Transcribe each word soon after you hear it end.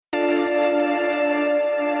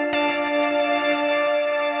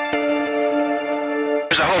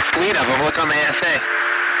whole fleet of them. Look on the ASA.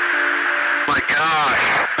 My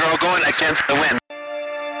gosh. They're all going against the wind.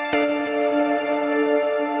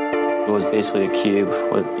 It was basically a cube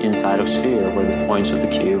with inside of a sphere where the points of the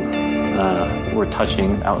cube were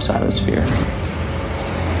touching outside of the sphere.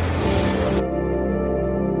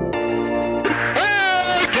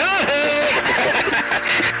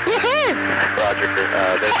 Roger.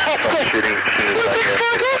 There's troubleshooting machines out here.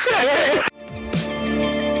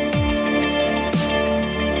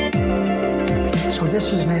 So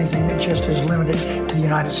this isn't anything that just is limited to the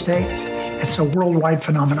United States. It's a worldwide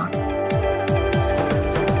phenomenon.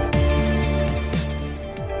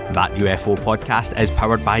 That UFO podcast is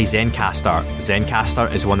powered by Zencastr.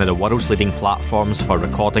 Zencastr is one of the world's leading platforms for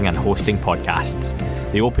recording and hosting podcasts.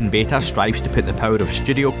 The open beta strives to put the power of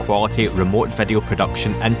studio-quality remote video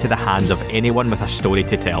production into the hands of anyone with a story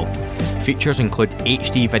to tell. Features include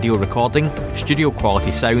HD video recording,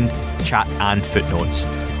 studio-quality sound, chat and footnotes.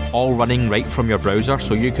 All running right from your browser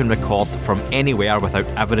so you can record from anywhere without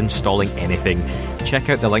ever installing anything. Check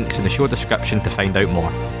out the links in the show description to find out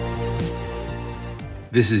more.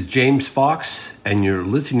 This is James Fox, and you're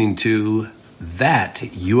listening to That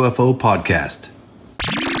UFO Podcast.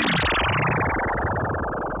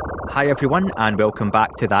 Hi everyone, and welcome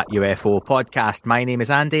back to That UFO Podcast. My name is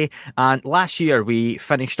Andy, and last year we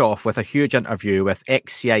finished off with a huge interview with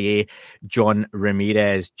ex-CIA John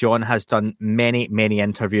Ramirez. John has done many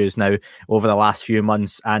interviews now over the last few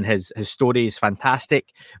months, and his story is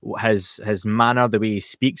fantastic. His manner, the way he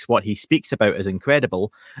speaks, what he speaks about is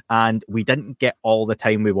incredible, and we didn't get all the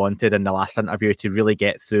time we wanted in the last interview to really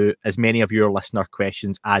get through as many of your listener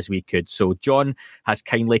questions as we could. So John has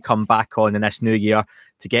kindly come back on in this new year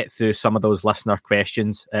to get through some of those listener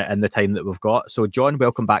questions in the time that we've got. So, John,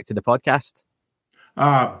 welcome back to the podcast.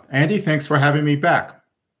 Andy, thanks for having me back.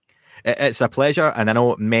 It's a pleasure, and I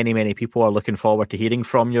know many people are looking forward to hearing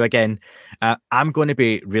from you again. I'm going to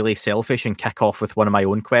be really selfish and kick off with one of my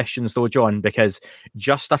own questions, though, John, because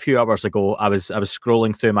just a few hours ago, I was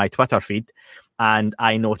scrolling through my Twitter feed, and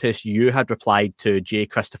I noticed you had replied to J.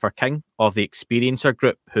 Christopher King of the Experiencer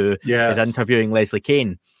Group, who is interviewing Leslie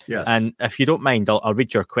Kean. Yes. And if you don't mind, I'll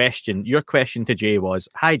read your question. Your question to Jay was,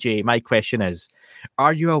 "Hi Jay, my question is,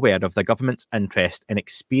 are you aware of the government's interest in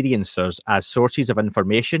experiencers as sources of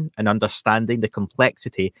information and understanding the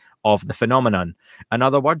complexity of the phenomenon? In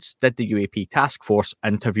other words, did the UAP task force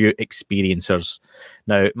interview experiencers?"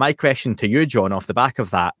 Now, my question to you, John, off the back of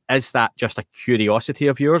that, is that just a curiosity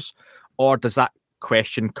of yours, or does that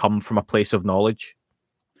question come from a place of knowledge?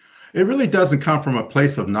 It really doesn't come from a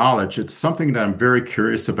place of knowledge. It's something that I'm very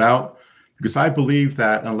curious about, because I believe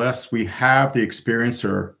that unless we have the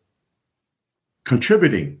experiencer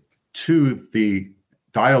contributing to the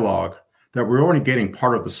dialogue, that we're only getting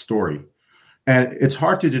part of the story. And it's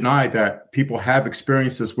hard to deny that people have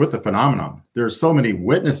experiences with the phenomenon. There are so many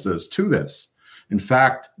witnesses to this. In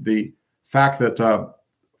fact, the fact that,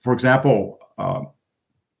 for example,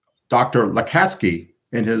 Dr. Lakatsky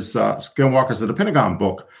in his Skinwalkers of the Pentagon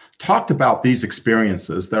book talked about these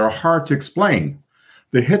experiences that are hard to explain,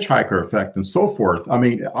 the hitchhiker effect and so forth. I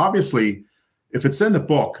mean, obviously, if it's in the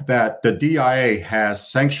book that the DIA has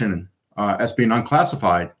sanctioned as being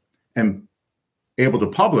unclassified and able to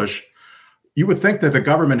publish, you would think that the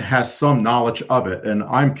government has some knowledge of it. And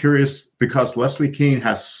I'm curious because Leslie Kean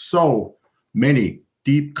has so many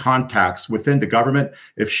deep contacts within the government,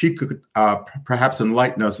 if she could perhaps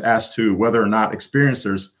enlighten us as to whether or not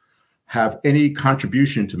experiencers have any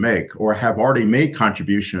contribution to make or have already made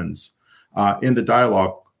contributions in the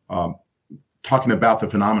dialogue talking about the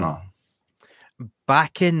phenomenon.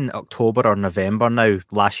 Back in October or November now,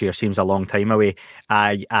 last year seems a long time away,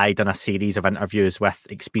 I done a series of interviews with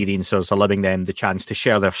experiencers, allowing them the chance to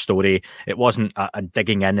share their story. It wasn't a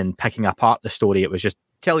digging in and picking apart the story. It was just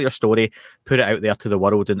tell your story, put it out there to the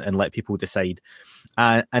world and let people decide.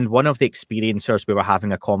 And one of the experiencers, we were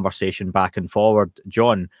having a conversation back and forward,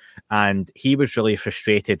 John, and he was really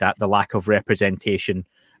frustrated at the lack of representation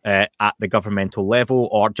at the governmental level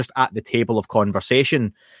or just at the table of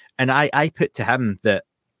conversation. And I put to him that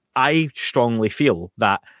I strongly feel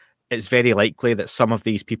that it's very likely that some of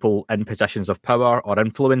these people in positions of power or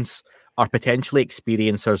influence are potentially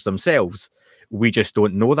experiencers themselves. We just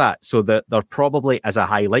don't know that. So that there probably is a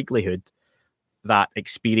high likelihood that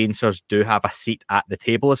experiencers do have a seat at the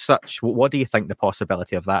table as such. What do you think the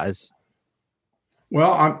possibility of that is?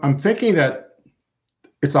 Well, I'm thinking that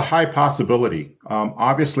it's a high possibility.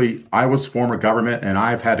 Obviously, I was former government and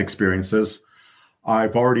I've had experiences.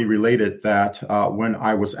 I've already related that when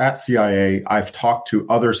I was at CIA, I've talked to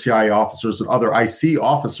other CIA officers and other IC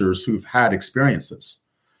officers who've had experiences.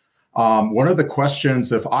 One of the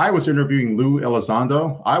questions, if I was interviewing Lou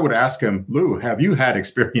Elizondo, I would ask him, Lou, have you had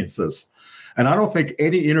experiences? And I don't think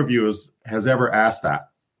any interviewer has ever asked that.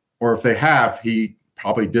 Or if they have, he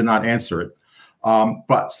probably did not answer it.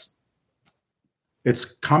 But it's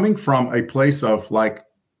coming from a place of like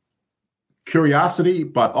curiosity,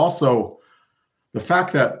 but also the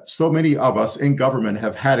fact that so many of us in government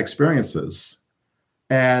have had experiences.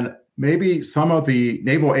 And maybe some of the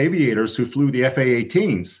naval aviators who flew the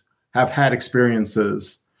FA-18s have had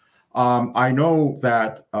experiences. I know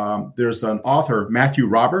that there's an author, Matthew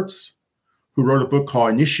Roberts, who wrote a book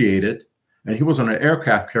called Initiated, and he was on an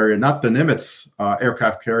aircraft carrier, not the Nimitz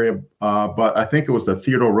aircraft carrier, but I think it was the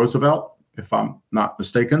Theodore Roosevelt, if I'm not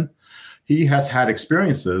mistaken. He has had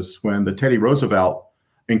experiences when the Teddy Roosevelt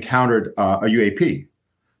encountered a UAP.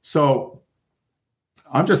 So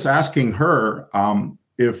I'm just asking her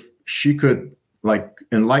if she could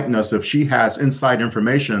enlighten us if she has inside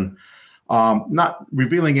information, not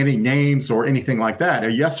revealing any names or anything like that,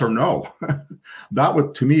 a yes or no. That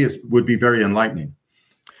would, to me, would be very enlightening.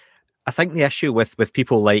 I think the issue with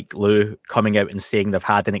people like Lou coming out and saying they've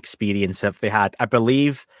had an experience, if they had, I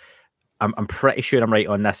believe, I'm pretty sure I'm right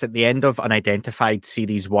on this, at the end of Unidentified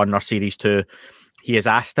Series 1 or Series 2, he is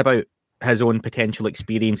asked about his own potential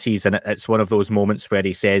experiences, and it's one of those moments where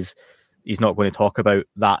he says he's not going to talk about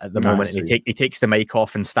that at the moment. And he takes the mic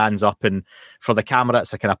off and stands up, and for the camera,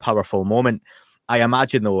 it's a kind of powerful moment. I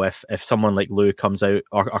imagine, though, if someone like Lou comes out,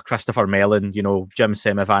 or Christopher Mellon, Jim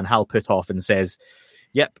Semivan, Hal Puthoff, and says,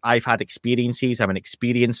 yep, I've had experiences, I'm an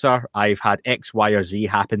experiencer, I've had X, Y, or Z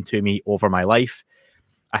happen to me over my life.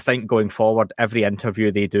 I think going forward, every interview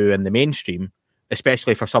they do in the mainstream,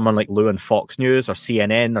 especially for someone like Lou on Fox News or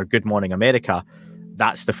CNN or Good Morning America,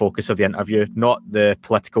 that's the focus of the interview, not the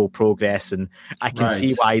political progress. And I can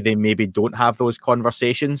see why they maybe don't have those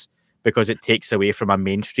conversations, because it takes away from a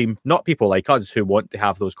mainstream, not people like us who want to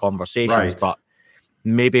have those conversations, but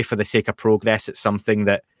maybe for the sake of progress, it's something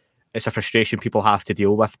that it's a frustration people have to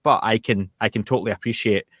deal with. But I can totally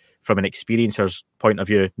appreciate from an experiencer's point of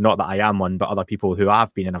view, not that I am one, but other people who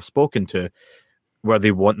I've been and have spoken to, where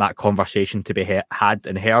they want that conversation to be had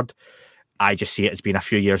and heard. I just see it as being a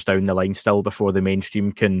few years down the line still before the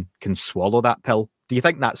mainstream can swallow that pill. Do you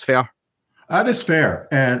think that's fair? That is fair.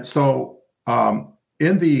 And so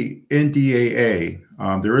in the NDAA,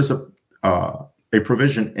 there is a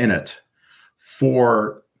provision in it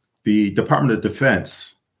for the Department of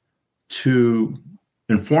Defense to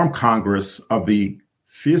inform Congress of the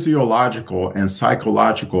physiological and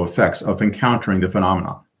psychological effects of encountering the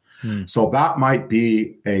phenomenon. So that might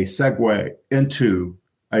be a segue into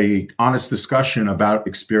a honest discussion about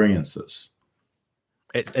experiences.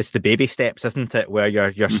 It's the baby steps, isn't it? Where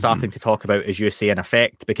you're starting to talk about, as you say, an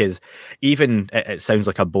effect, because even it sounds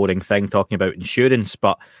like a boring thing talking about insurance,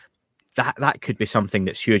 but that could be something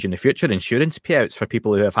that's huge in the future. Insurance payouts for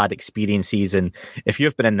people who have had experiences. And if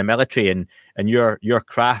you've been in the military and your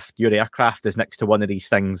aircraft is next to one of these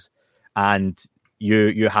things, and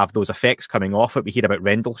you have those effects coming off it, we hear about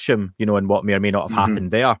Rendlesham, and what may or may not have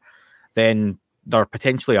happened there, then there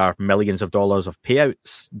potentially are millions of dollars of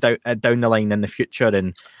payouts down the line in the future.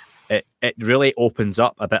 And it really opens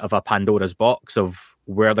up a bit of a Pandora's box of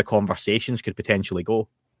where the conversations could potentially go.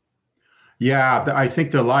 Yeah, I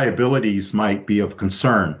think the liabilities might be of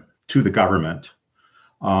concern to the government.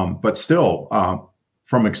 But still,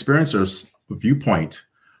 from experiencer's viewpoint,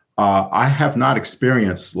 I have not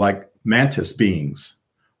experienced like mantis beings,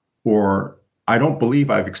 or I don't believe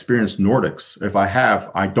I've experienced Nordics. If I have,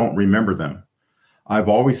 I don't remember them. I've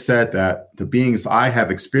always said that the beings I have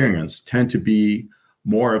experienced tend to be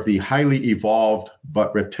more of the highly evolved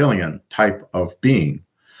but reptilian type of being.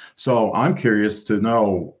 So I'm curious to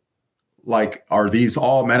know, are these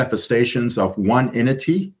all manifestations of one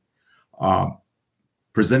entity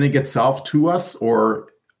presenting itself to us, or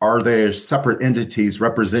are there separate entities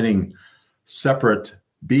representing separate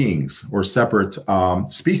beings or separate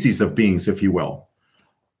species of beings, if you will?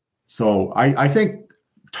 So I think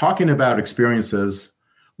talking about experiences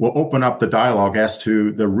will open up the dialogue as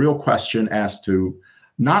to the real question, as to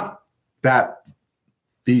not that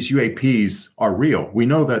these UAPs are real. We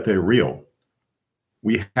know that they're real.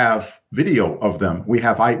 We have video of them. We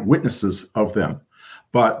have eyewitnesses of them.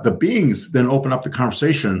 But the beings then open up the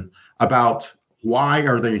conversation about why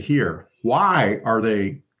are they here? Why are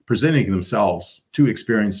they presenting themselves to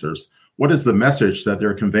experiencers? What is the message that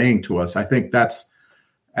they're conveying to us? I think that's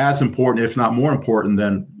as important, if not more important,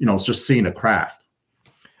 than just seeing a craft.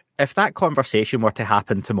 If that conversation were to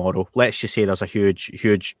happen tomorrow, let's just say there's a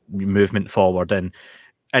huge movement forward, and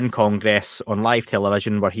in Congress, on live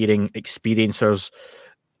television, we're hearing experiencers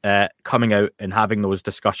coming out and having those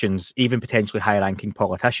discussions, even potentially high-ranking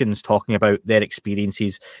politicians talking about their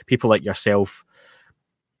experiences, people like yourself.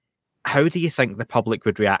 How do you think the public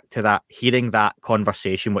would react to that, hearing that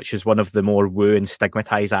conversation, which is one of the more woo and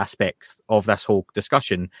stigmatized aspects of this whole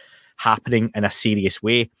discussion, happening in a serious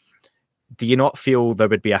way? Do you not feel there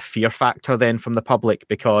would be a fear factor then from the public?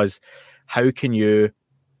 Because how can you,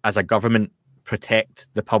 as a government, protect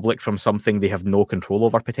the public from something they have no control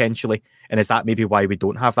over potentially? And is that maybe why we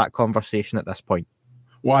don't have that conversation at this point?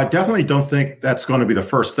 Well, I definitely don't think that's going to be the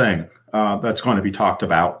first thing that's going to be talked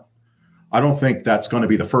about. I don't think that's going to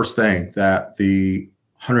be the first thing that the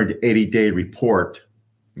 180-day report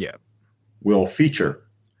will feature.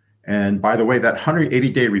 And by the way, that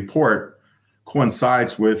 180-day report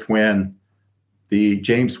coincides with when the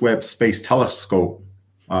James Webb Space Telescope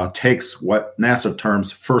takes what NASA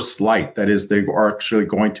terms first light. That is, they are actually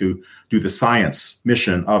going to do the science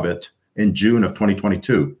mission of it in June of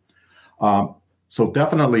 2022. So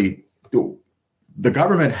definitely, the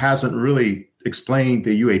government hasn't really explained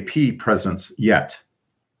the UAP presence yet,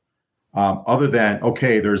 other than,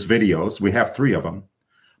 okay, there's videos. We have 3 of them,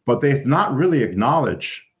 but they've not really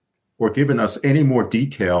acknowledged or given us any more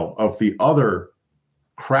detail of the other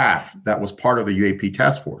craft that was part of the UAP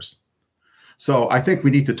task force. So I think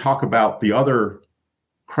we need to talk about the other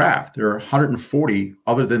craft. There are 140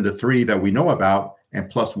 other than the 3 that we know about,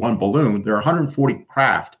 and plus 1 balloon. There are 140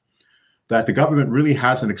 craft that the government really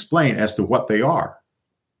hasn't explained as to what they are.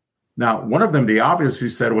 Now, one of them, they obviously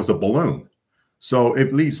said was a balloon. So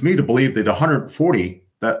it leads me to believe that 140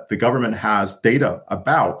 that the government has data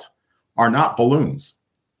about are not balloons.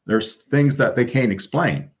 There's things that they can't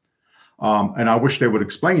explain. And I wish they would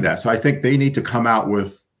explain that. So I think they need to come out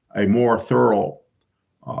with a more thorough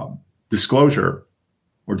disclosure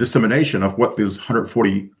or dissemination of what those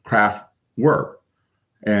 140 craft were.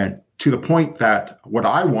 And to the point that what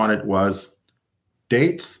I wanted was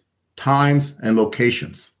dates, times, and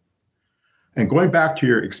locations. And going back to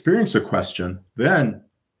your experiencer question, then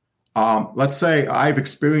let's say I've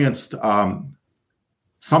experienced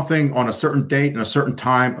something on a certain date and a certain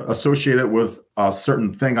time associated with a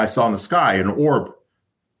certain thing I saw in the sky, an orb,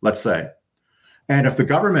 let's say. And if the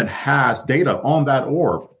government has data on that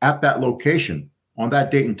orb at that location, on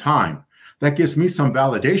that date and time, that gives me some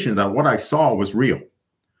validation that what I saw was real.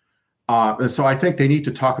 And so I think they need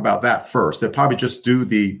to talk about that first. They probably just do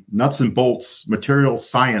the nuts and bolts material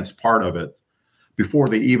science part of it before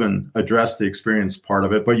they even address the experience part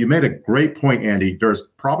of it. But you made a great point, Andy. There's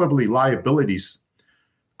probably liabilities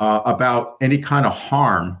about any kind of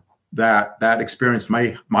harm that experience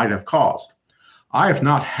might have caused. I have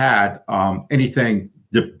not had anything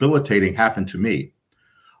debilitating happen to me,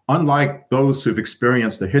 unlike those who've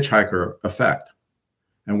experienced the hitchhiker effect.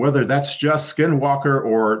 And whether that's just skinwalker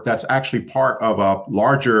or that's actually part of a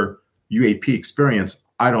larger UAP experience,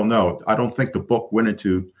 I don't know. I don't think the book went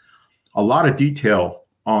into a lot of detail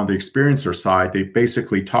on the experiencer side. They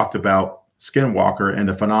basically talked about skinwalker and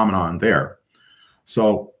the phenomenon there.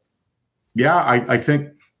 So, yeah, I think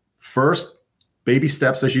first, baby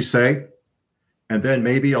steps, as you say, and then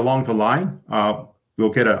maybe along the line,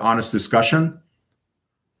 we'll get an honest discussion.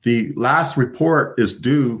 The last report is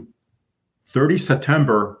due 30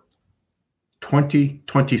 September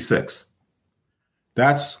 2026.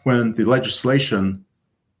 That's when the legislation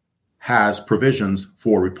has provisions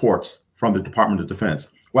for reports from the Department of Defense.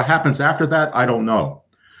 What happens after that, I don't know.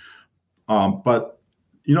 But,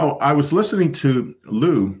 you know, I was listening to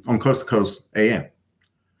Lou on Coast to Coast AM,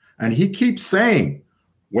 and he keeps saying,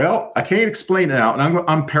 well, I can't explain it now, and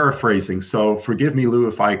I'm paraphrasing, so forgive me, Lou,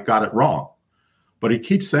 if I got it wrong. But he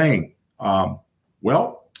keeps saying,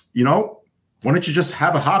 well, you know, why don't you just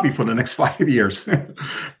have a hobby for the next 5 years?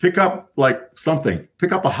 Pick up like something,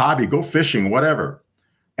 pick up a hobby, go fishing, whatever.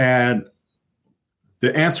 And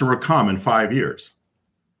the answer will come in 5 years.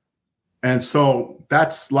 And so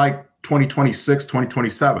that's like 2026,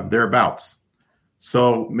 2027, thereabouts.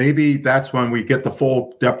 So maybe that's when we get the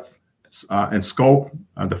full depth and scope,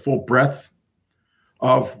 the full breadth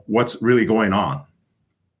of what's really going on.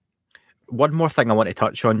 One more thing I want to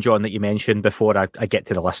touch on, John, that you mentioned before I get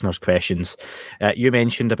to the listeners' questions. You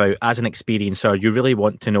mentioned about, as an experiencer, you really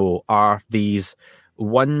want to know, are these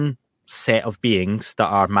one set of beings that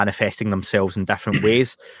are manifesting themselves in different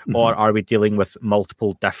ways, or are we dealing with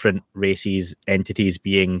multiple different races, entities,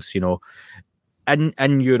 beings, you know?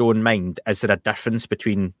 In your own mind, is there a difference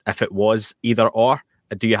between if it was either or?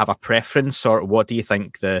 Do you have a preference, or what do you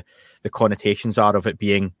think the connotations are of it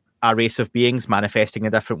being a race of beings manifesting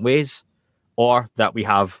in different ways, or that we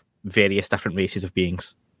have various different races of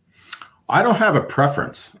beings? I don't have a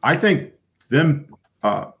preference. I think them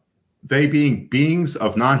they being beings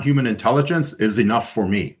of non-human intelligence is enough for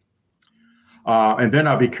me. And then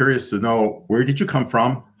I'll be curious to know, where did you come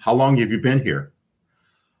from? How long have you been here?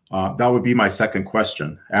 That would be my second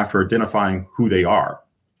question after identifying who they are.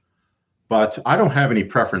 But I don't have any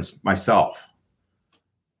preference myself.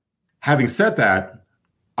 Having said that,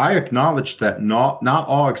 I acknowledge that not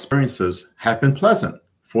all experiences have been pleasant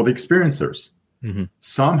for the experiencers. Mm-hmm.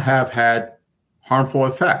 Some have had harmful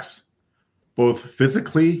effects, both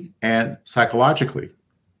physically and psychologically.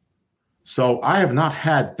 So I have not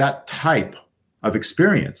had that type of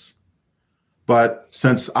experience. But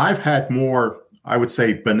since I've had more, I would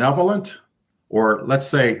say, benevolent, or let's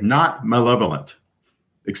say not malevolent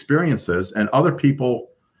experiences, and other people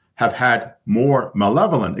have had more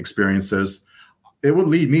malevolent experiences, it would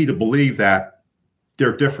lead me to believe that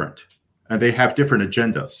they're different and they have different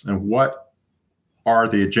agendas. And what are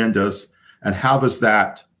the agendas, and how does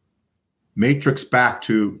that matrix back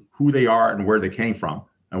to who they are and where they came from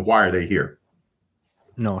and why are they here?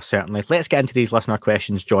 No, certainly. Let's get into these listener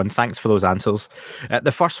questions, John. Thanks for those answers.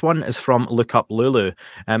 The first one is from Look Up Lulu.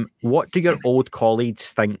 What do your old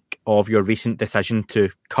colleagues think of your recent decision to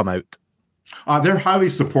come out? They're highly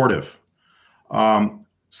supportive.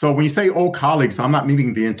 So when you say old colleagues, I'm not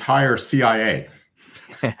meaning the entire CIA,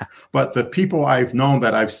 but the people I've known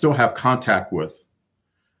that I still have contact with.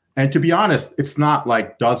 And to be honest, it's not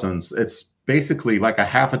like dozens. It's basically like a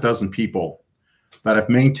half a dozen people that I've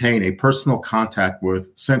maintained a personal contact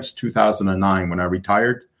with since 2009 when I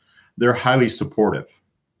retired. They're highly supportive.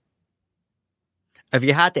 Have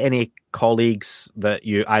you had any colleagues that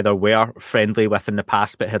you either were friendly with in the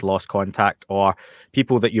past but had lost contact, or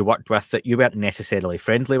people that you worked with that you weren't necessarily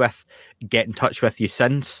friendly with get in touch with you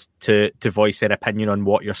since to voice their opinion on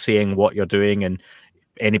what you're saying, what you're doing, and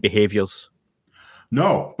any behaviors?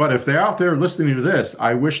 No, but if they're out there listening to this,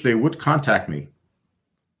 I wish they would contact me.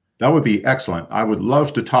 That would be excellent. I would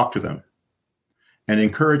love to talk to them and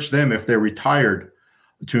encourage them, if they're retired,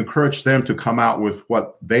 to encourage them to come out with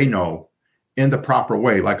what they know in the proper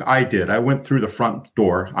way, like I did. I went through the front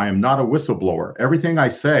door. I am not a whistleblower. Everything I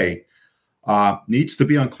say needs to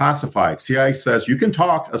be unclassified. CIA says you can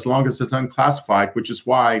talk as long as it's unclassified, which is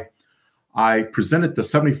why I presented the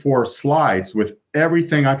 74 slides with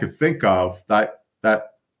everything I could think of that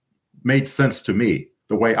made sense to me,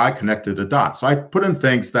 the way I connected the dots. So I put in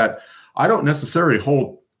things that I don't necessarily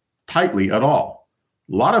hold tightly at all.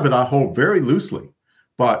 A lot of it I hold very loosely.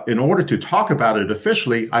 But in order to talk about it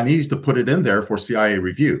officially, I needed to put it in there for CIA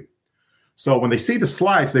review. So when they see the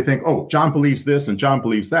slides, they think, oh, John believes this and John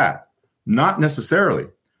believes that. Not necessarily.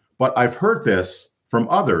 But I've heard this from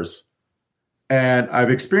others, and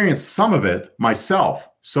I've experienced some of it myself.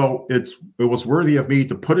 So it was worthy of me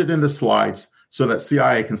to put it in the slides so that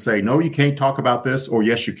CIA can say, no, you can't talk about this, or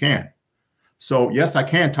yes, you can. So yes, I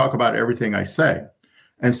can talk about everything I say.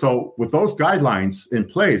 And so with those guidelines in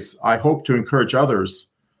place, I hope to encourage others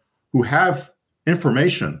who have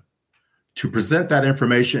information to present that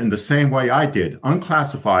information in the same way I did,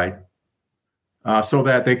 unclassified, so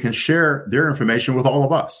that they can share their information with all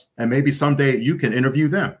of us. And maybe someday you can interview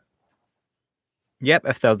them. Yep,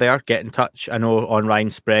 if they're there, get in touch. I know on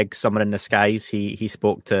Ryan Sprague, Summer in the Skies, he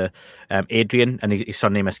spoke to Adrian, and his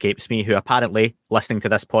surname escapes me, who apparently, listening to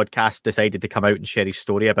this podcast, decided to come out and share his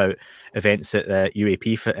story about events at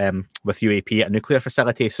UAP with UAP at a nuclear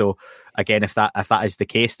facility. So again, if that is the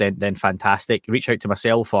case, then fantastic. Reach out to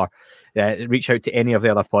myself, or reach out to any of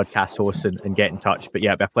the other podcast hosts and get in touch. But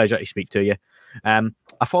yeah, it'd be a pleasure to speak to you.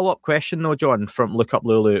 A follow-up question though, John, from Look Up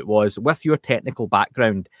Lulu was, with your technical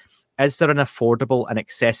background, is there an affordable and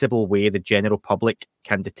accessible way the general public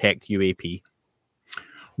can detect UAP?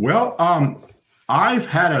 Well, I've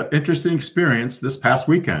had an interesting experience this past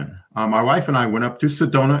weekend. My wife and I went up to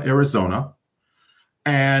Sedona, Arizona,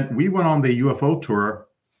 and we went on the UFO tour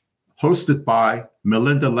hosted by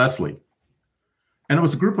Melinda Leslie. And it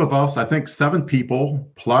was a group of us, I think 7 people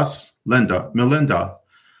plus Melinda.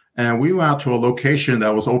 And we went out to a location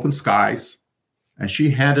that was open skies, and she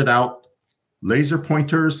handed out laser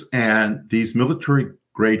pointers and these military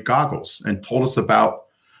grade goggles and told us about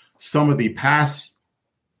some of the past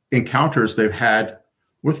encounters they've had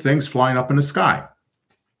with things flying up in the sky.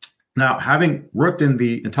 Now, having worked in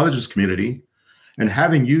the intelligence community and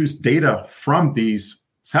having used data from these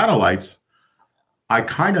satellites, I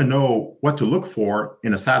kind of know what to look for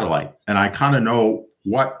in a satellite, and I kind of know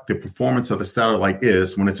what the performance of the satellite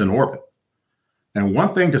is when it's in orbit. And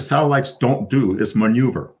one thing the satellites don't do is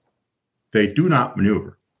maneuver. They do not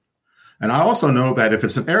maneuver. And I also know that if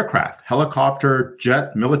it's an aircraft, helicopter,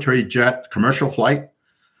 jet, military jet, commercial flight,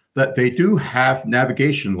 that they do have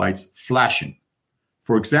navigation lights flashing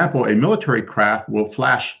For example, a military craft will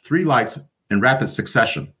flash 3 lights in rapid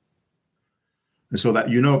succession. And so that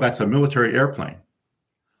you know that's a military airplane.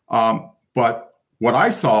 But what I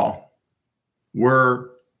saw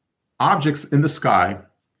were objects in the sky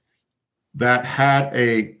that had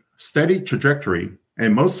a steady trajectory,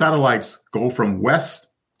 and most satellites go from west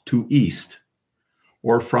to east,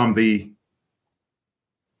 or from the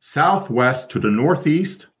southwest to the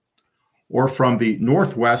northeast, or from the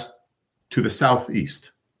northwest to the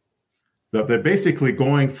southeast. They're basically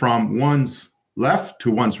going from one's left to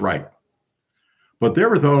one's right. But there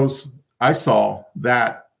were those I saw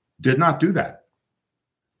that did not do that.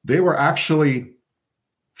 They were actually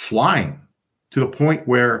flying to the point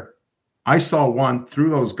where I saw one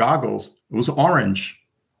through those goggles. It was orange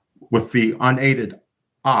with the unaided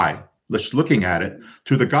eye, just looking at it.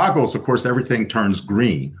 Through the goggles, of course, everything turns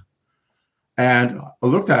green. And I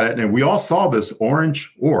looked at it, and we all saw this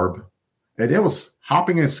orange orb, and it was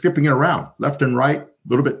hopping and skipping around left and right, a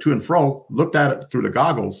little bit to and fro, looked at it through the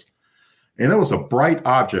goggles, and it was a bright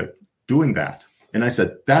object doing that. And I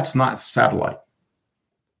said, that's not satellite.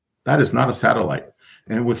 That is not a satellite.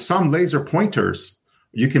 And with some laser pointers,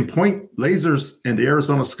 you can point lasers in the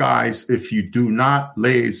Arizona skies if you do not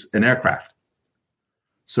lase an aircraft.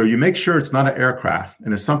 So you make sure it's not an aircraft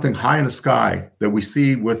and it's something high in the sky that we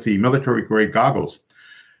see with the military grade goggles.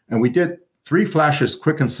 And we did 3 flashes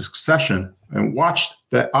quick in succession and watched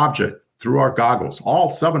that object through our goggles,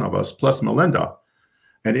 all 7 of us plus Melinda,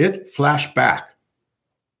 and it flashed back.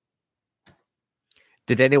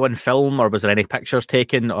 Did anyone film, or was there any pictures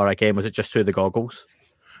taken, or again, was it just through the goggles?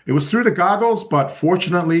 It was through the goggles, but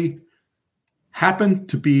fortunately happened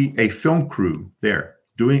to be a film crew there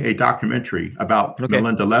doing a documentary about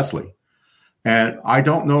Melinda Leslie. And I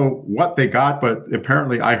don't know what they got, but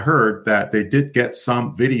apparently I heard that they did get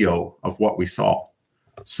some video of what we saw.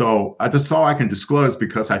 So that's all I can disclose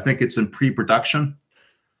because I think it's in pre-production.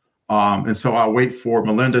 And so I'll wait for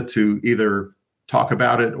Melinda to either talk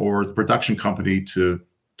about it or the production company to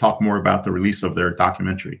talk more about the release of their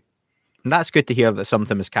documentary. And that's good to hear that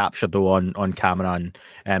something was captured though on camera,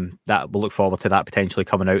 and that we'll look forward to that potentially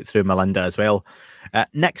coming out through Melinda as well.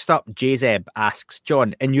 Next up, JZeb asks,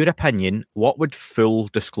 John, in your opinion, what would full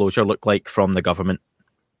disclosure look like from the government?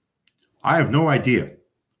 I have no idea.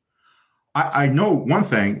 I know one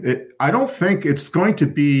thing. I don't think it's going to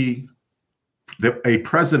be a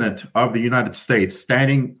president of the United States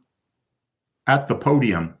standing at the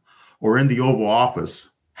podium or in the Oval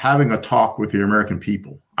Office having a talk with the American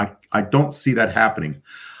people. I don't see that happening.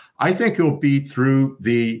 I think it'll be through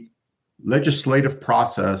the legislative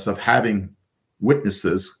process of having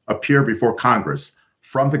witnesses appear before Congress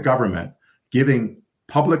from the government, giving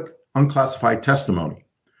public unclassified testimony.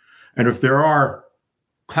 And if there are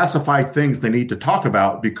classified things they need to talk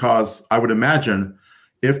about, because I would imagine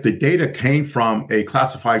if the data came from a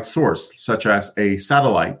classified source, such as a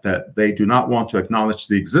satellite that they do not want to acknowledge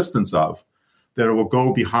the existence of, that it will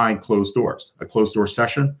go behind closed doors, a closed door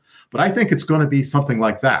session. But I think it's going to be something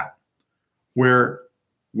like that, where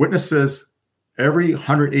witnesses every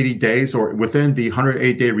 180 days or within the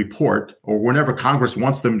 180-day report or whenever Congress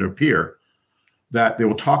wants them to appear, that they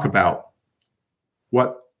will talk about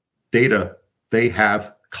what data they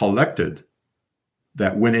have collected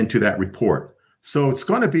that went into that report. So it's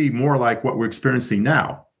going to be more like what we're experiencing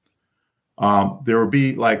now. There will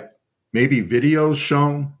be like maybe videos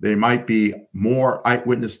shown. There might be more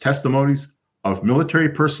eyewitness testimonies of military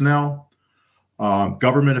personnel,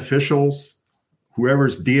 government officials,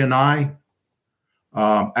 whoever's DNI,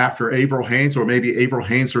 after Avril Haines, or maybe Avril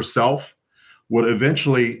Haines herself, would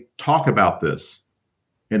eventually talk about this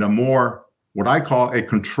in a more, what I call a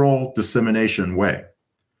controlled dissemination way.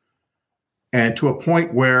 And to a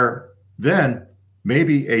point where then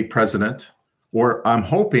maybe a president, or I'm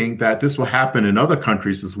hoping that this will happen in other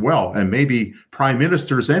countries as well, and maybe prime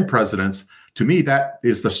ministers and presidents, to me, that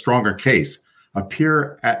is the stronger case,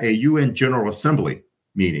 appear at a UN General Assembly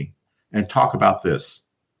meeting and talk about this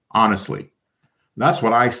honestly. That's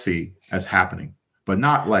what I see as happening, but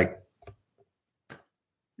not like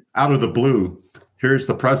out of the blue, here's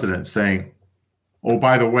the president saying, oh,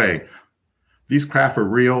 by the way, these craft are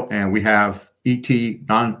real and we have ET,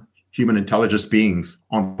 non-human intelligence beings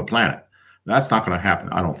on the planet. That's not going to happen,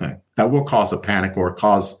 I don't think. That will cause a panic or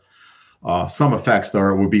cause some effects that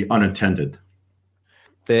will be unintended.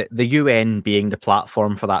 The UN being the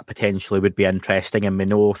platform for that potentially would be interesting. And we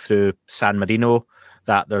know through San Marino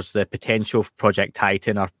that there's the potential for Project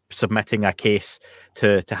Titan are submitting a case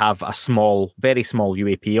to have a very small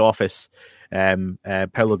UAP office.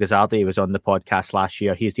 Paolo Gazzardi was on the podcast last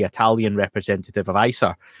year. He's the Italian representative of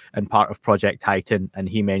ISA and part of Project Titan, and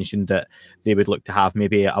he mentioned that they would look to have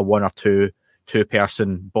maybe a one or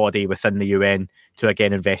two-person body within the UN to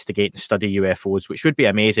again investigate and study UFOs, which would be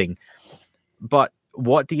amazing. But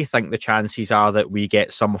what do you think the chances are that we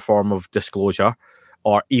get some form of disclosure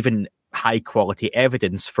or even high-quality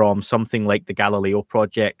evidence from something like the Galileo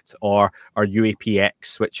Project or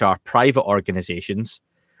UAPX, which are private organizations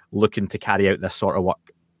looking to carry out this sort of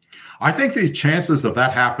work? I think the chances of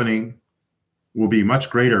that happening will be much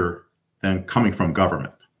greater than coming from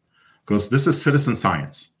government, because this is citizen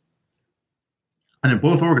science. And in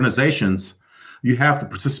both organizations, you have the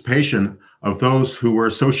participation of those who were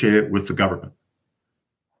associated with the government.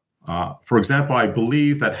 For example, I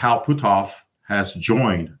believe that Hal Puthoff has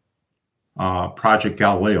joined Project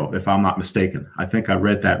Galileo, if I'm not mistaken. I think I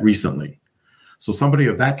read that recently. So somebody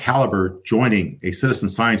of that caliber joining a citizen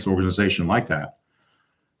science organization like that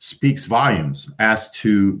speaks volumes as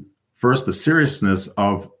to, first, the seriousness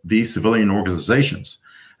of these civilian organizations.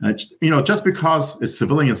 And, just because it's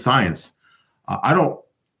civilian science, I don't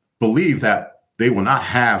believe that they will not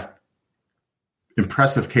have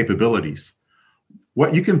impressive capabilities.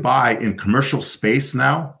 What you can buy in commercial space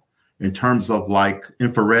now, in terms of like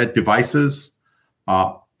infrared devices,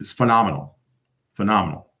 is phenomenal.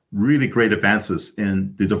 Really great advances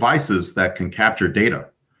in the devices that can capture data.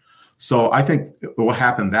 So I think it will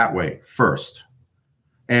happen that way first.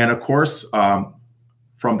 And of course,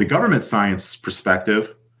 from the government science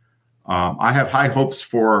perspective, I have high hopes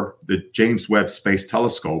for the James Webb Space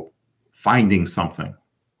Telescope finding something.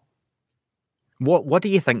 What do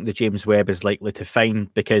you think the James Webb is likely to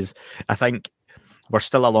find? Because I think we're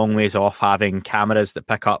still a long ways off having cameras that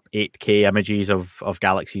pick up 8K images of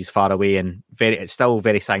galaxies far away, and it's still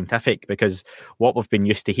very scientific, because what we've been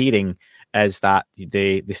used to hearing is that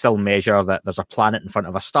they still measure that there's a planet in front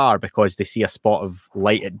of a star because they see a spot of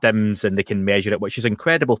light, it dims, and they can measure it, which is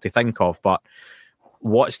incredible to think of. But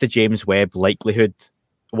what's the James Webb likelihood?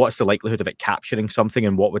 What's the likelihood of it capturing something,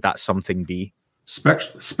 and what would that something be?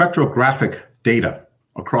 Spectrographic data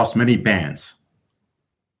across many bands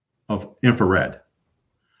of infrared.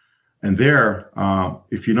 And there,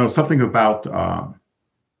 if you know something about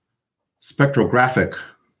spectrographic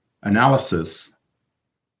analysis,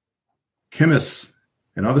 chemists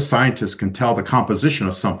and other scientists can tell the composition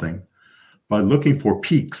of something by looking for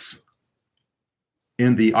peaks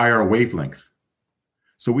in the IR wavelength.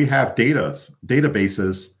 So we have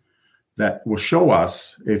databases that will show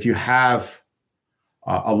us, if you have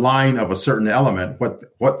a line of a certain element,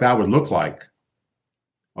 what that would look like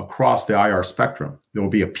across the IR spectrum. There will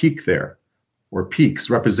be a peak there, or peaks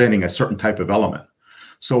representing a certain type of element.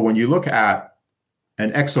 So when you look at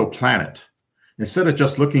an exoplanet, instead of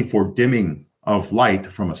just looking for dimming of light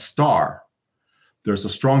from a star, there's a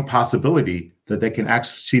strong possibility that they can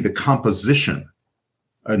actually see the composition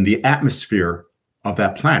and the atmosphere of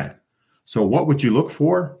that planet. So what would you look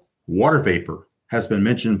for? Water vapor has been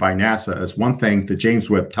mentioned by NASA as one thing the James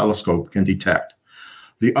Webb Telescope can detect.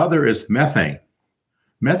 The other is methane.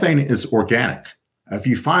 Methane is organic. If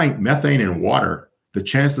you find methane in water, the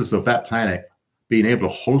chances of that planet being able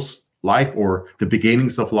to host life or the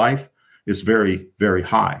beginnings of life is very, very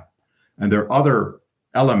high. And there are other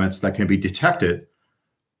elements that can be detected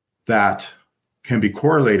that can be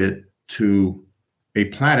correlated to a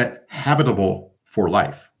planet habitable for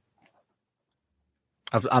life.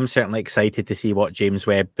 I'm certainly excited to see what James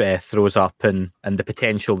Webb throws up and the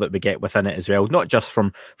potential that we get within it as well, not just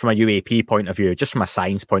from a UAP point of view, just from a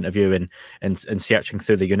science point of view and searching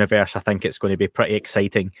through the universe. I think it's going to be pretty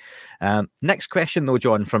exciting. Next question, though,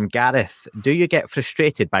 John, from Gareth. Do you get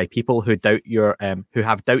frustrated by people who doubt who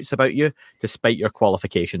have doubts about you despite your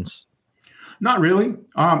qualifications? Not really.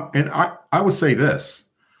 And I would say this.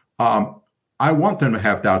 I want them to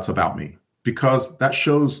have doubts about me, because that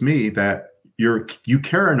shows me that you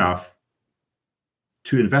care enough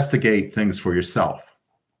to investigate things for yourself.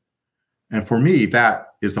 And for me,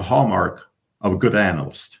 that is a hallmark of a good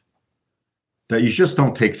analyst, that you just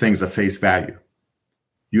don't take things at face value.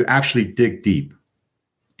 You actually dig deep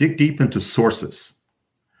into sources.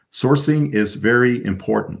 Sourcing is very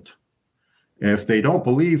important. If they don't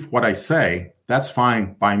believe what I say, that's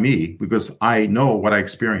fine by me, because I know what I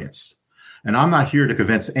experience. And I'm not here to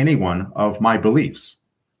convince anyone of my beliefs.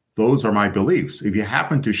 Those are my beliefs. If you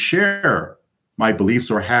happen to share my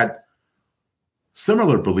beliefs or had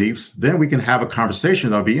similar beliefs, then we can have a conversation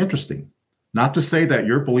that'll be interesting. Not to say that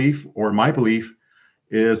your belief or my belief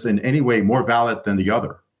is in any way more valid than the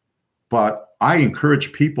other, But I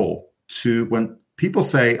encourage people to, when people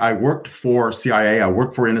say, I worked for CIA, I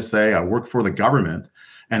worked for NSA, I worked for the government,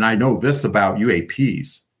 and I know this about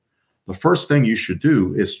UAPs, the first thing you should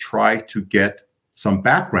do is try to get some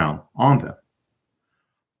background on them.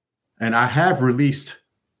 And I have released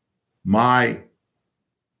my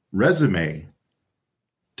resume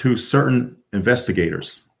to certain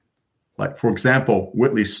investigators. Like, for example,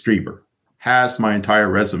 Whitley Strieber has my entire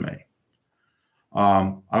resume.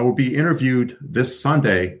 I will be interviewed this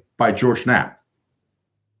Sunday by George Knapp.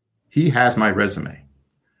 He has my resume.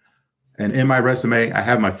 And in my resume, I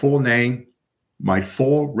have my full name, my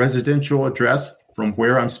full residential address from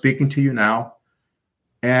where I'm speaking to you now,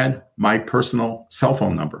 and my personal cell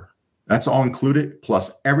phone number. That's all included,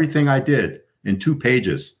 plus everything I did in 2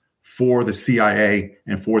 pages for the CIA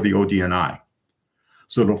and for the ODNI.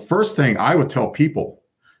 So the first thing I would tell people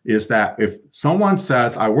is that if someone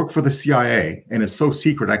says, I work for the CIA and it's so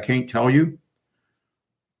secret I can't tell you,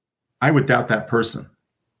 I would doubt that person.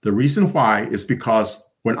 The reason why is because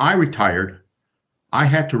when I retired, I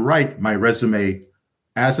had to write my resume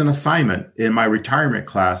as an assignment in my retirement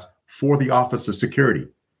class for the Office of Security,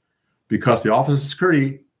 because the Office of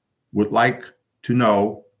Security would like to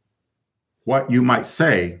know what you might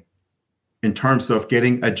say in terms of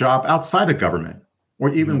getting a job outside of government or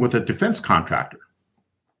even with a defense contractor.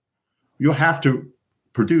 You'll have to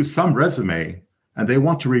produce some resume, and they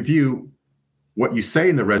want to review what you say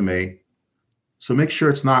in the resume. So make sure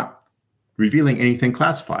it's not revealing anything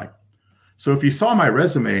classified. So if you saw my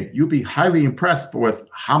resume, you'd be highly impressed with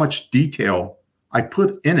how much detail I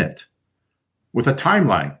put in it, with a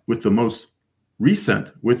timeline, with the most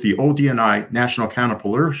recent, with the ODNI National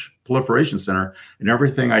Counterproliferation Center and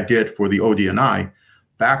everything I did for the ODNI,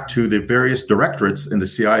 back to the various directorates in the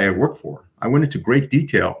CIA I worked for. I went into great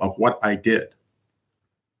detail of what I did.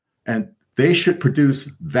 And they should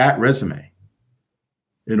produce that resume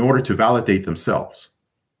in order to validate themselves.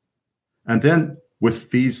 And then with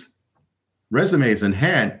these resumes in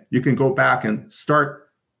hand, you can go back and start.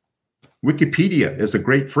 Wikipedia is a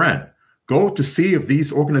great friend. Go to see if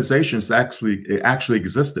these organizations actually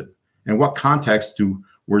existed and what context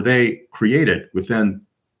were they created within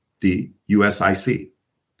the USIC.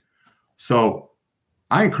 So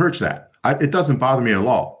I encourage that. It doesn't bother me at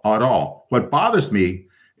all. What bothers me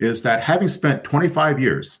is that having spent 25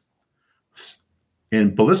 years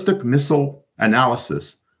in ballistic missile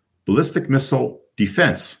analysis, ballistic missile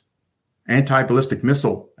defense, anti-ballistic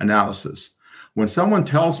missile analysis, when someone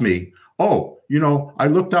tells me, oh, I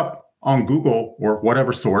looked up on Google or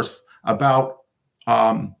whatever source about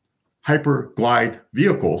hyperglide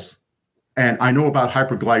vehicles, and I know about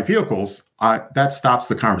hyperglide vehicles, that stops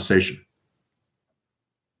the conversation.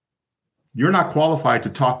 You're not qualified to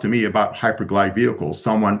talk to me about hyperglide vehicles,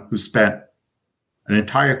 someone who spent an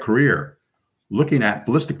entire career looking at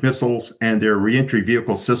ballistic missiles and their reentry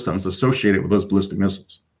vehicle systems associated with those ballistic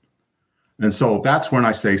missiles. And so that's when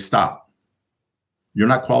I say, stop. You're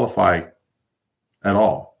not qualified at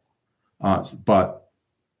all. But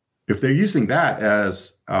if they're using that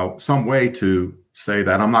as some way to say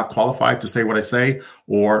that I'm not qualified to say what I say,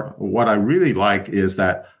 or what I really like is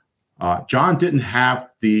that John didn't have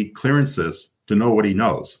the clearances to know what he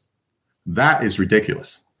knows. That is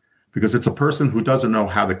ridiculous, because it's a person who doesn't know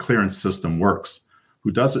how the clearance system works,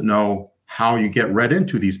 who doesn't know how you get read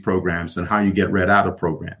into these programs and how you get read out of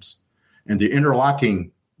programs, and the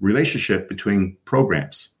interlocking relationship between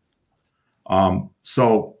programs.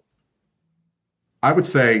 So I would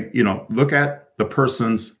say, look at the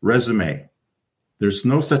person's resume. There's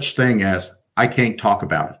no such thing as I can't talk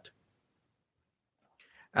about it.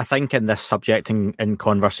 I think in this subject in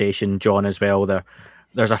conversation, John, as well,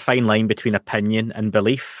 there's a fine line between opinion and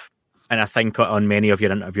belief. And I think on many of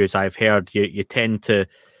your interviews I've heard, you tend to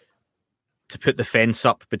put the fence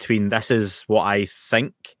up between this is what I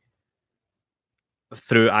think,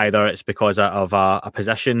 through either it's because of a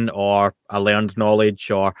position or a learned knowledge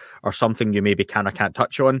or something you maybe can or can't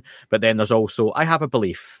touch on. But then there's also, I have a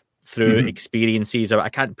belief through experiences, or I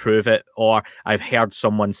can't prove it, or I've heard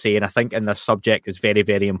someone say. And I think in this subject is very,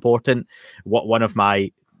 very important. One of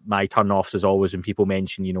my turn-offs is always when people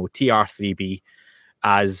mention, TR3B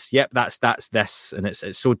as, yep, that's this, and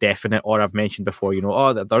it's so definite. Or I've mentioned before,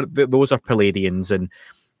 those are Palladians, and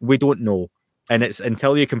we don't know. And it's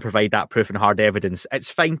until you can provide that proof and hard evidence, it's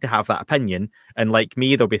fine to have that opinion. And like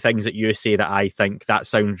me, there'll be things that you say that I think that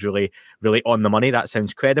sounds really, really on the money. That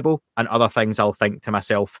sounds credible. And other things I'll think to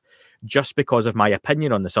myself, just because of my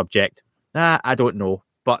opinion on the subject, I don't know.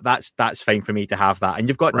 But that's fine for me to have that. And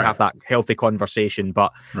you've got to have that healthy conversation.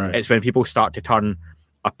 But it's when people start to turn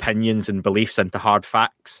opinions and beliefs into hard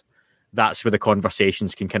facts that's where the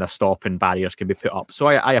conversations can kind of stop and barriers can be put up. So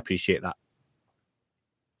I appreciate that.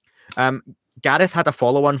 Gareth had a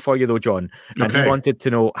follow-on for you though, John, and he wanted to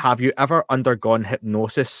know, have you ever undergone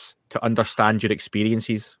hypnosis to understand your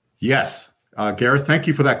experiences? Yes. Gareth, thank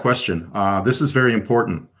you for that question. This is very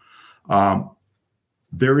important.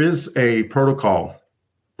 There is a protocol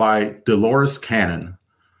by Dolores Cannon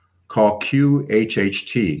called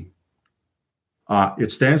QHHT.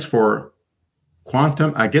 It stands for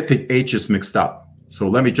quantum. I get the H's mixed up. So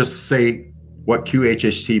let me just say what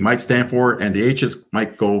QHHT might stand for, and the H's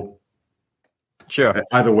might go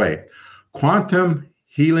either way. Quantum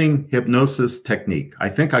Healing Hypnosis Technique. I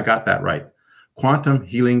think I got that right. Quantum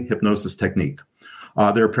Healing Hypnosis Technique.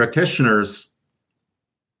 There are practitioners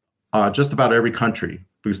just about every country,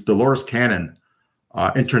 because Dolores Cannon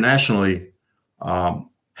internationally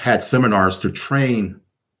had seminars to train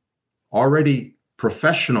already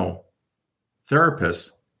professional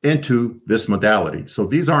therapists into this modality. So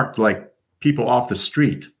these aren't like people off the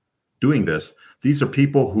street doing this. These are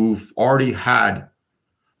people who've already had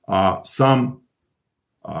some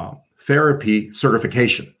therapy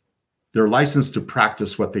certification. They're licensed to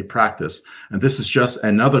practice what they practice. And this is just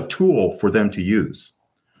another tool for them to use.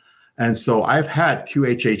 And so I've had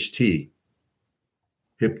QHHT,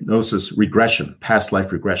 hypnosis regression, past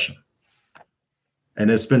life regression. And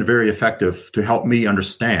it's been very effective to help me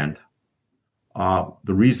understand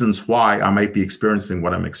the reasons why I might be experiencing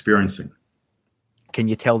what I'm experiencing. Can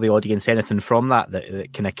you tell the audience anything from that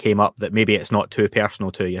kind of came up that maybe it's not too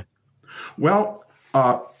personal to you? Well,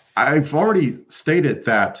 I've already stated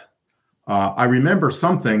that I remember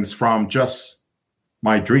some things from just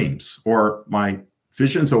my dreams or my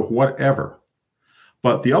visions or whatever.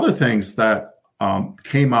 But the other things that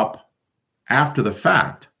came up after the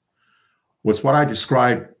fact was what I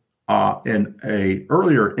described in an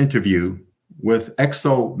earlier interview with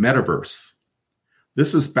Exo Metaverse.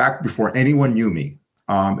 This is back before anyone knew me.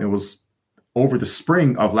 It was over the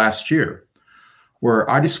spring of last year, where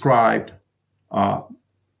I described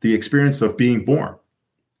the experience of being born.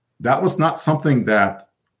 That was not something that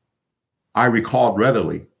I recalled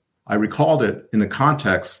readily. I recalled it in the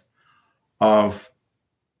context of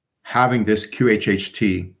having this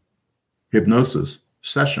QHHT hypnosis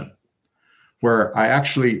session, where I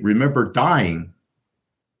actually remember dying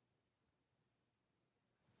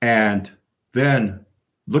and then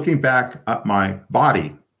looking back at my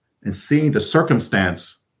body and seeing the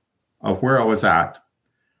circumstance of where I was at,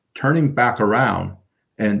 turning back around.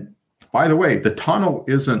 And by the way, the tunnel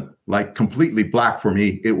isn't like completely black for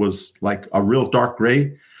me. It was like a real dark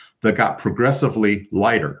gray that got progressively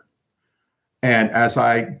lighter. And as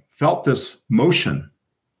I felt this motion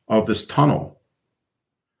of this tunnel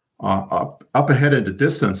up ahead in the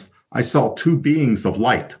distance, I saw two beings of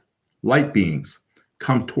light beings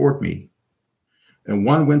come toward me. And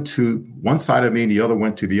one went to one side of me and the other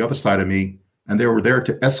went to the other side of me. And they were there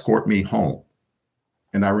to escort me home.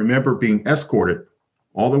 And I remember being escorted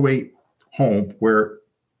all the way home, where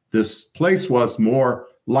this place was more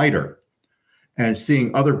lighter, and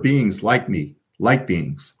seeing other beings like me, light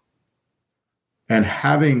beings. And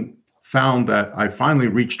having found that I finally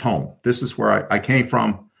reached home. This is where I came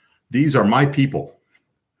from. These are my people,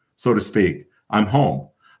 so to speak. I'm home.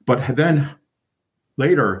 But then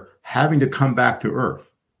later, having to come back to Earth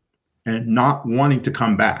and not wanting to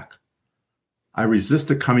come back. I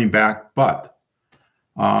resisted coming back, but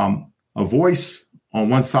a voice on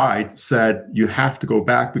one side said, you have to go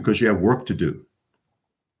back because you have work to do.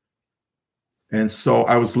 And so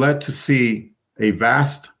I was led to see a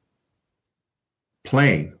vast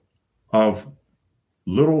plane of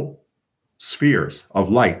little spheres of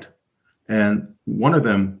light. And one of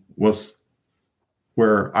them was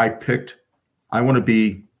where I picked, I want to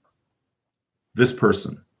be this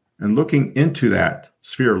person. And looking into that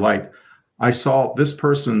sphere of light, I saw this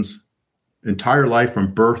person's entire life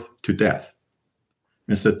from birth to death.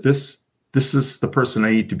 And said, this is the person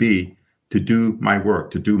I need to be to do my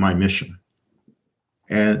work, to do my mission.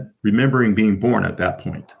 And remembering being born at that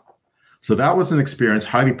point. So that was an experience,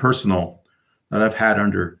 highly personal, that I've had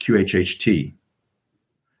under QHHT.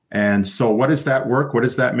 And so what is that work? What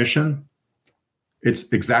is that mission?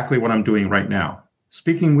 It's exactly what I'm doing right now.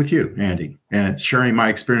 Speaking with you, Andy, and sharing my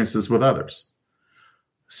experiences with others.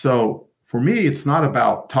 So for me, it's not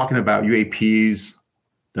about talking about UAPs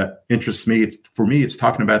that interests me. For me, it's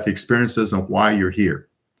talking about the experiences and why you're here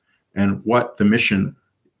and what the mission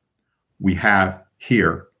we have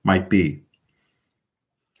here might be.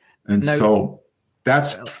 And now, so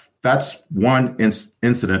that's one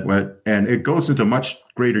incident, and it goes into much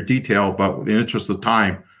greater detail, but in the interest of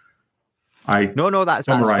time, that's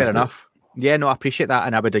fair enough. Yeah, no, I appreciate that,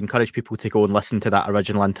 and I would encourage people to go and listen to that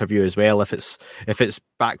original interview as well. If it's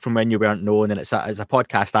back from when you weren't known, and it's a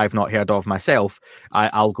podcast I've not heard of myself,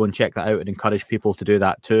 I'll go and check that out and encourage people to do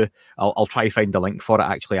that too. I'll try find the link for it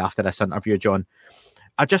actually after this interview, John.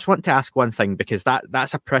 I just want to ask one thing, because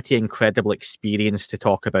that's a pretty incredible experience to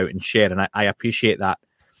talk about and share, and I appreciate that.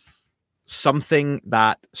 Something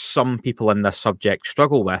that some people in this subject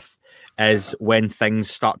struggle with is when things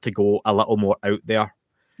start to go a little more out there.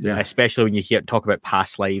 Yeah. Especially when you talk about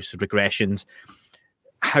past lives, regressions.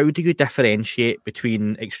 How do you differentiate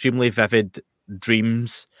between extremely vivid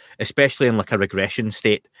dreams, especially in like a regression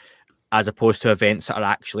state, as opposed to events that are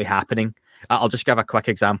actually happening? I'll just give a quick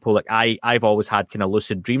example. Like I've always had kind of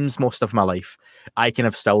lucid dreams most of my life. I can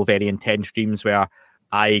have still very intense dreams where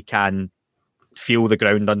I can feel the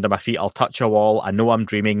ground under my feet. I'll touch a wall. I know I'm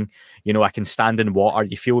dreaming. You know, I can stand in water.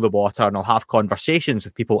 You feel the water, and I'll have conversations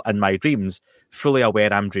with people in my dreams, fully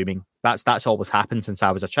aware I'm dreaming. That's always happened since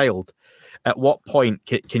I was a child. At what point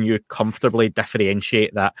can you comfortably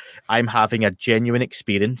differentiate that I'm having a genuine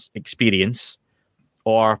experience,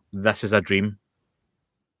 or this is a dream?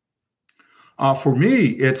 For me,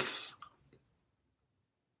 it's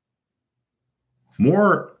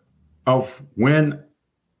more of when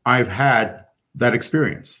I've had that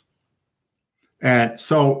experience. And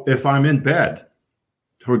so if I'm in bed,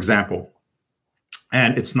 for example,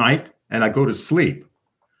 and it's night and I go to sleep,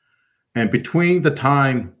 and between the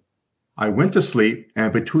time I went to sleep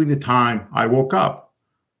and between the time I woke up,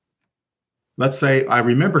 let's say I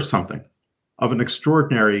remember something of an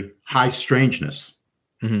extraordinary high strangeness.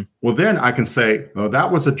 Mm-hmm. Well, then I can say, oh, that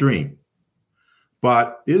was a dream.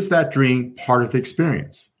 But is that dream part of the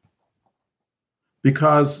experience?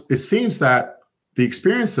 Because it seems that the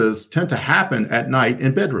experiences tend to happen at night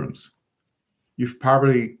in bedrooms. You've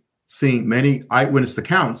probably seen many eyewitness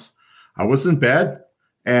accounts. I was in bed,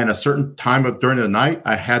 and a certain time during the night,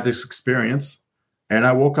 I had this experience, and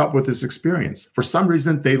I woke up with this experience. For some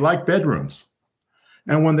reason, they like bedrooms.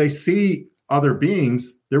 And when they see other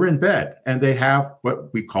beings, they're in bed, and they have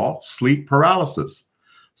what we call sleep paralysis.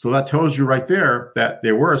 So that tells you right there that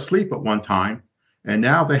they were asleep at one time, and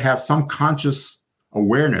now they have some conscious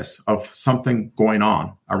awareness of something going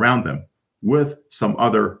on around them with some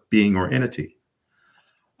other being or entity.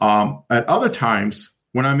 At other times,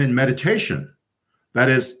 when I'm in meditation, that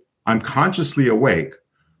is, I'm consciously awake,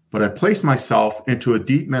 but I place myself into a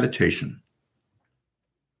deep meditation.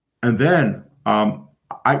 And then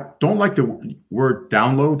I don't like the word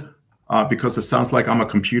download because it sounds like I'm a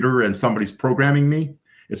computer and somebody's programming me.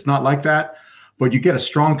 It's not like that, but you get a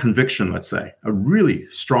strong conviction, let's say, a really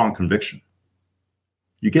strong conviction.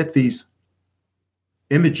 You get these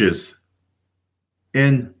images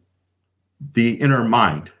in the inner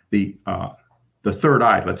mind, the third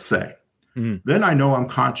eye, let's say. Mm-hmm. Then I know I'm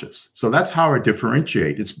conscious. So that's how I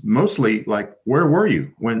differentiate. It's mostly like, where were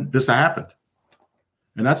you when this happened?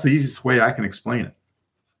 And that's the easiest way I can explain it.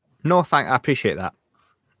 No, I appreciate that.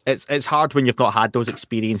 It's hard when you've not had those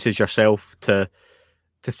experiences yourself to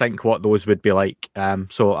think what those would be like.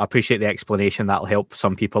 So I appreciate the explanation. That'll help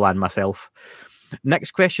some people and myself.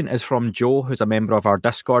 Next question is from Joe, who's a member of our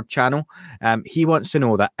Discord channel. He wants to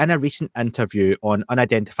know that in a recent interview on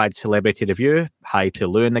Unidentified Celebrity Review, hi to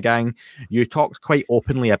Lou and the gang, you talked quite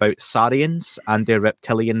openly about Saurians and their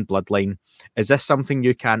reptilian bloodline. Is this something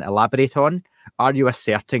you can elaborate on? Are you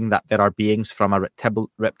asserting that there are beings from a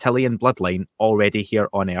reptilian bloodline already here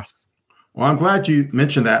on Earth? Well, I'm glad you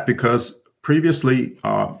mentioned that, because previously,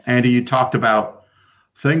 Andy, you talked about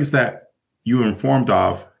things that you were informed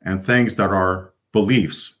of and things that are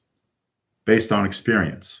beliefs based on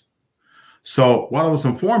experience. So what I was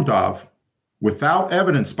informed of, without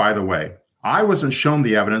evidence, by the way, I wasn't shown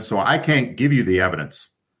the evidence, so I can't give you the evidence.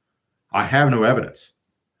 I have no evidence.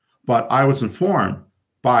 But I was informed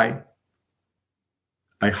by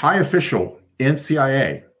a high official in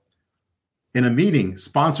CIA in a meeting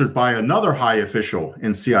sponsored by another high official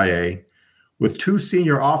in CIA, with two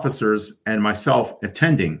senior officers and myself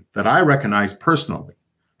attending, that I recognize personally.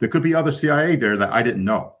 There could be other CIA there that I didn't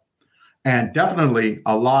know. And definitely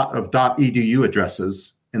a lot of .edu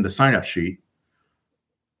addresses in the sign-up sheet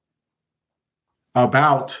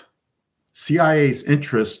about CIA's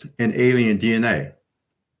interest in alien DNA.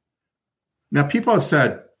 Now, people have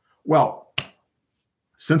said, well,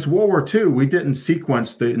 since World War II, we didn't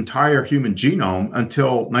sequence the entire human genome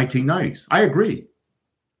until 1990s. I agree.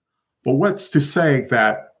 But what's to say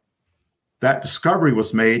that that discovery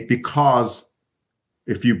was made because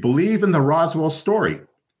if you believe in the Roswell story,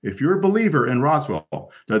 if you're a believer in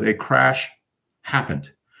Roswell, that a crash happened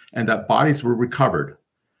and that bodies were recovered,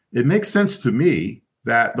 it makes sense to me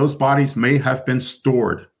that those bodies may have been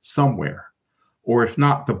stored somewhere, or if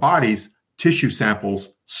not the bodies, tissue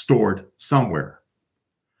samples stored somewhere.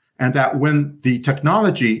 And that when the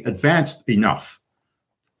technology advanced enough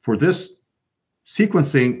for this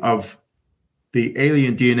sequencing of the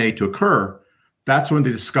alien DNA to occur, that's when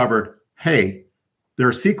they discovered, hey, there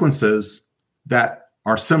are sequences that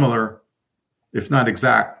are similar, if not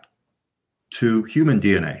exact, to human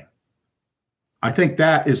DNA. I think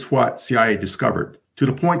that is what CIA discovered, to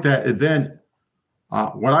the point that it then,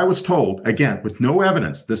 what I was told, again, with no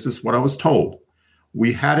evidence, this is what I was told,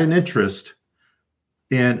 we had an interest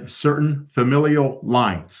in certain familial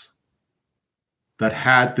lines that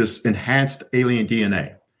had this enhanced alien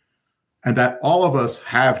DNA, and that all of us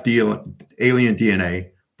have alien DNA,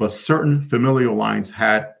 but certain familial lines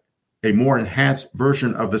had a more enhanced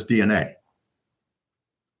version of this DNA.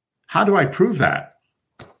 How do I prove that?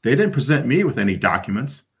 They didn't present me with any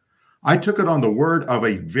documents. I took it on the word of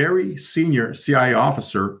a very senior CIA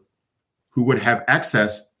officer who would have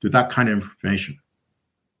access to that kind of information.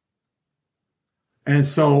 And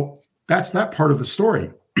so that's that part of the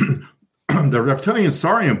story. The reptilian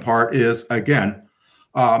saurian part is, again,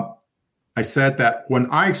 I said that when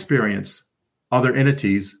I experience other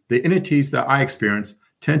entities, the entities that I experience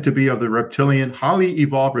tend to be of the reptilian, highly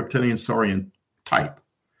evolved reptilian saurian type.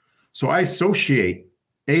 So I associate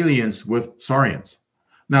aliens with saurians.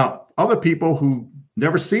 Now, other people who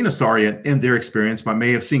never seen a saurian in their experience, but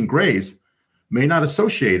may have seen grays, may not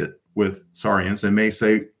associate it with saurians and may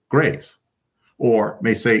say grays, or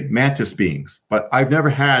may say mantis beings. But I've never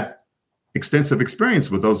had extensive experience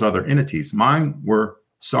with those other entities. Mine were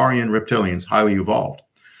saurian reptilians, highly evolved.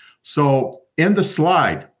 So in the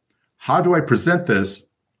slide, how do I present this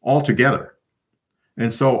all together?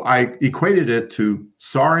 And so I equated it to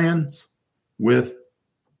saurians with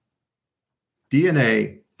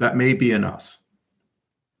DNA that may be in us.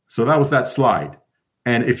 So that was that slide.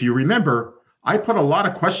 And if you remember, I put a lot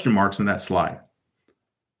of question marks in that slide.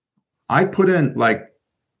 I put in like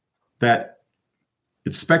that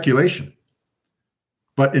it's speculation,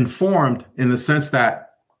 but informed in the sense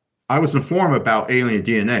that I was informed about alien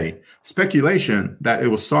DNA, speculation that it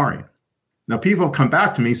was saurian. Now, people have come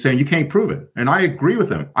back to me saying you can't prove it. And I agree with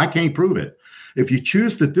them. I can't prove it. If you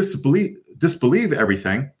choose to disbelieve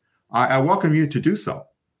everything, I welcome you to do so.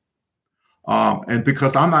 And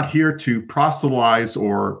because I'm not here to proselytize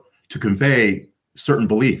or to convey certain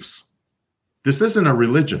beliefs. This isn't a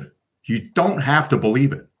religion. You don't have to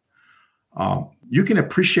believe it. You can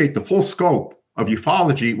appreciate the full scope of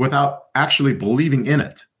ufology without actually believing in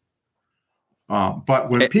it. But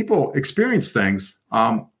when people experience things,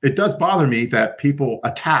 it does bother me that people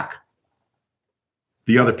attack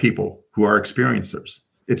the other people who are experiencers.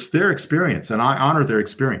 It's their experience, and I honor their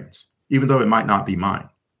experience, even though it might not be mine.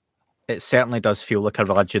 It certainly does feel like a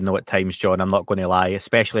religion, though, at times, John. I'm not going to lie,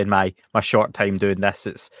 especially in my short time doing this.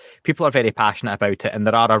 It's people are very passionate about it, and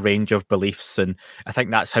there are a range of beliefs, and I think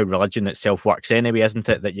that's how religion itself works anyway, isn't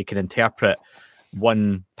it? That you can interpret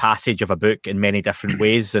one passage of a book in many different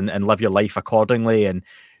ways and live your life accordingly, and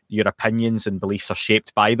your opinions and beliefs are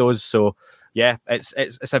shaped by those. So yeah, it's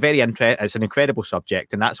a very it's an incredible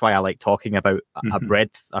subject, and that's why I like talking about a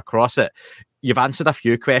breadth across it. You've answered a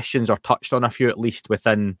few questions, or touched on a few at least,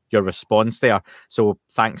 within your response there. So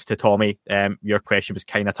thanks to Tommy. Your question was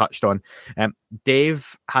kind of touched on.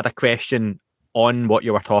 Dave had a question on what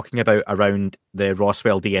you were talking about around the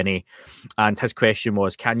Roswell DNA. And his question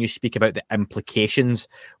was, can you speak about the implications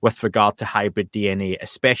with regard to hybrid DNA,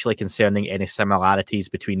 especially concerning any similarities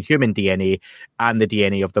between human DNA and the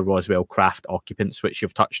DNA of the Roswell craft occupants, which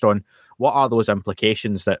you've touched on? What are those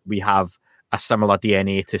implications that we have a similar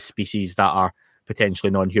DNA to species that are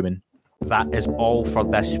potentially non-human? That is all for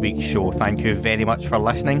this week's show. Thank you very much for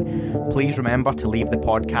listening. Please remember to leave the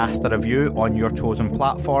podcast a review on your chosen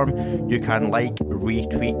platform. You can like,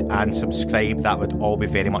 retweet and subscribe. That would all be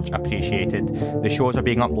very much appreciated. The shows are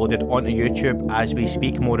being uploaded onto YouTube as we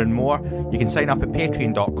speak more and more. You can sign up at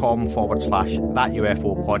patreon.com/That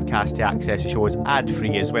UFO podcast to access the shows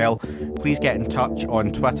ad-free as well. Please get in touch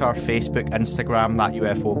on Twitter, Facebook, Instagram, That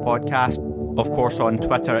UFO podcast. Of course, on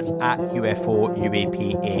Twitter, it's at UFO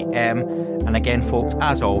UAPAM. And again, folks,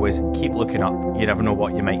 as always, keep looking up. You never know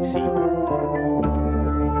what you might see.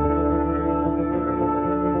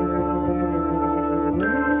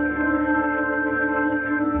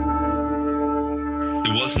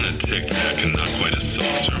 It wasn't a tic-tac and not quite a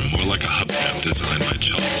saucer, more like a hubcap designed by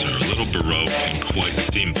Chaucer, a little Baroque and quite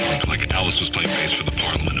steampunk, like Alice was playing bass for the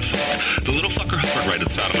Parliament of Folk. The little fucker hovered right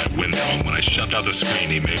outside of my window, and when I shoved out the screen,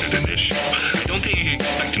 he made it an issue. I don't think he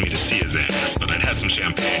expected me to see his ass, but I'd had some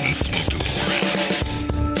champagne and smoked a little.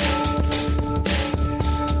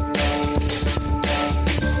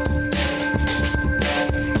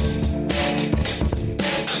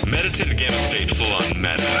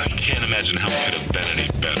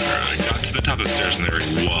 the stairs and there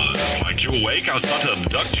he was. Like, you awake? I was about to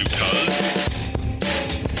abduct you, cuz.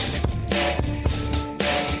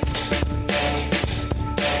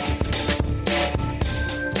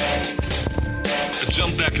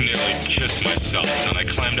 Jumped back and nearly kissed myself, and I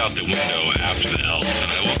climbed out the window after the elf, and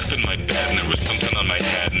I woke up in my bed, and there was something on my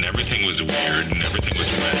head, and everything was weird, and everything was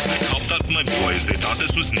red, and I called out to my boys. They thought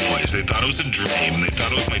this was noise, they thought it was a dream, and they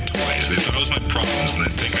thought it was my toys, they thought it was my problems, and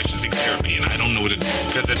they think I should seek therapy, and I don't know what to do,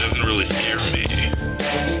 because it doesn't really scare me.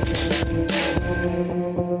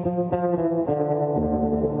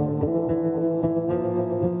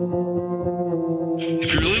 If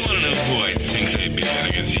you really want to know who I think I be, I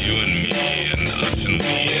think it's you and me, and us and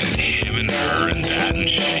we, and him and her, and that and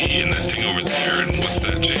she, and that thing over there, and what's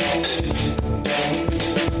that, Jake?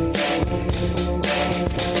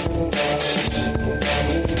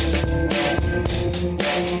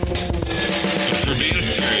 But if we're being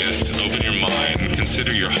serious, open your mind,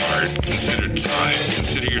 consider your heart, consider time,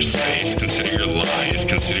 consider your space, consider your lies,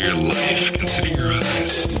 consider your life.